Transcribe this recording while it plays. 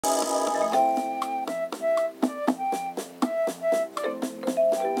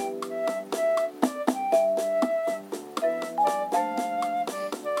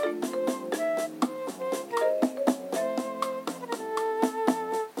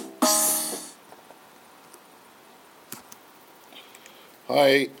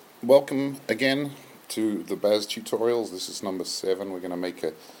Hi, welcome again to the Baz tutorials. This is number 7. We're going to make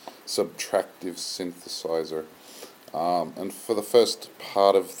a subtractive synthesizer. And for the first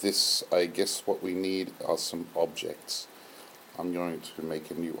part of this, I guess what we need are some objects. I'm going to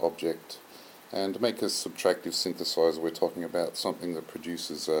make a new object. And to make a subtractive synthesizer, we're talking about something that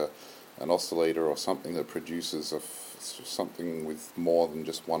produces an oscillator, or something that produces something with more than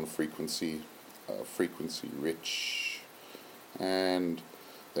just one frequency, frequency rich, and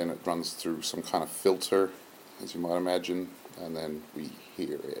then it runs through some kind of filter, as you might imagine, and then we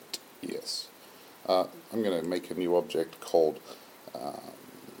hear it. Yes. I'm going to make a new object called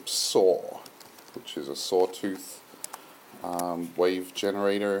saw, which is a sawtooth wave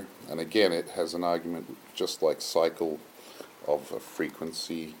generator, and again it has an argument just like cycle of a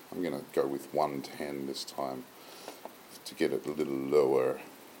frequency. I'm going to go with 110 this time to get it a little lower.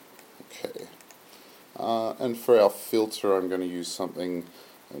 Okay. And for our filter, I'm going to use a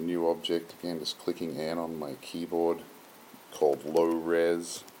new object, again just clicking N on my keyboard, called low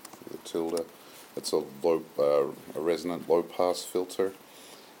res with a tilde. It's a resonant low pass filter.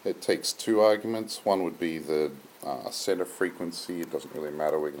 It takes two arguments. One would be the center frequency. It doesn't really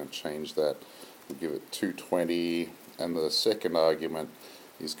matter, we're going to change that. We'll give it 220, and the second argument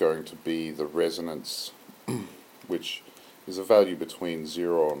is going to be the resonance, which is a value between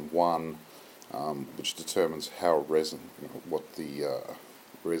 0 and 1. Which determines how what the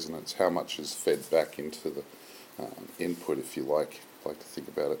resonance, how much is fed back into the input, if you like to think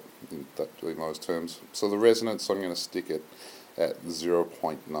about it in those terms. So the resonance, I'm going to stick it at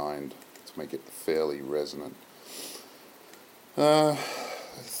 0.9 to make it fairly resonant.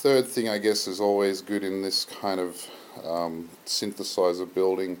 Third thing, I guess, is always good in this kind of synthesizer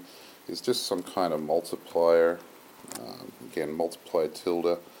building is just some kind of multiplier. Again, multiply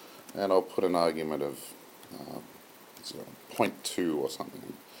tilde. And I'll put an argument of 0.2 or something.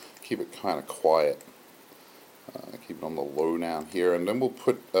 Keep it kind of quiet. Keep it on the low down here, and then we'll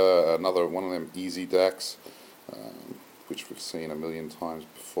put another one of them easy DACs, which we've seen a million times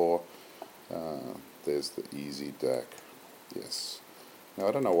before. There's the easy DAC. Yes. Now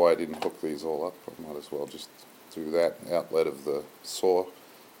I don't know why I didn't hook these all up. I might as well just do that. Outlet of the saw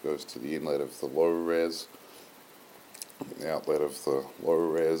goes to the inlet of the low res. The outlet of the low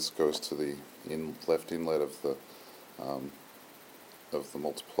res goes to the left inlet of the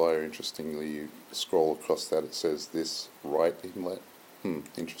multiplier. Interestingly, you scroll across that, it says this right inlet.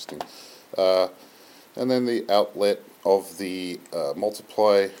 Interesting. And then the outlet of the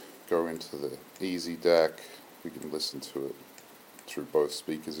multiply go into the easy DAC. We can listen to it through both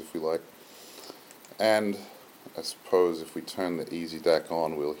speakers if we like. And I suppose if we turn the easy DAC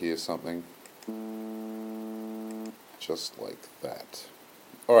on, we'll hear something. Just like that.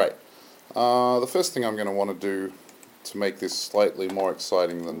 Alright, the first thing I'm going to want to do to make this slightly more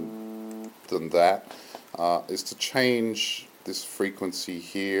exciting than that is to change this frequency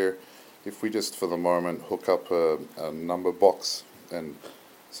here. If we just for the moment hook up a number box, and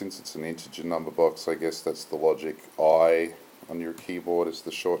since it's an integer number box, I guess that's the logic. I on your keyboard is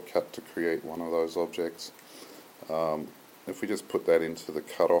the shortcut to create one of those objects. If we just put that into the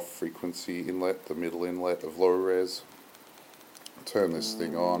cutoff frequency inlet, the middle inlet of low res, turn this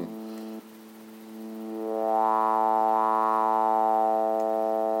thing on,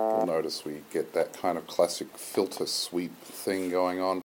 you'll notice we get that kind of classic filter sweep thing going on.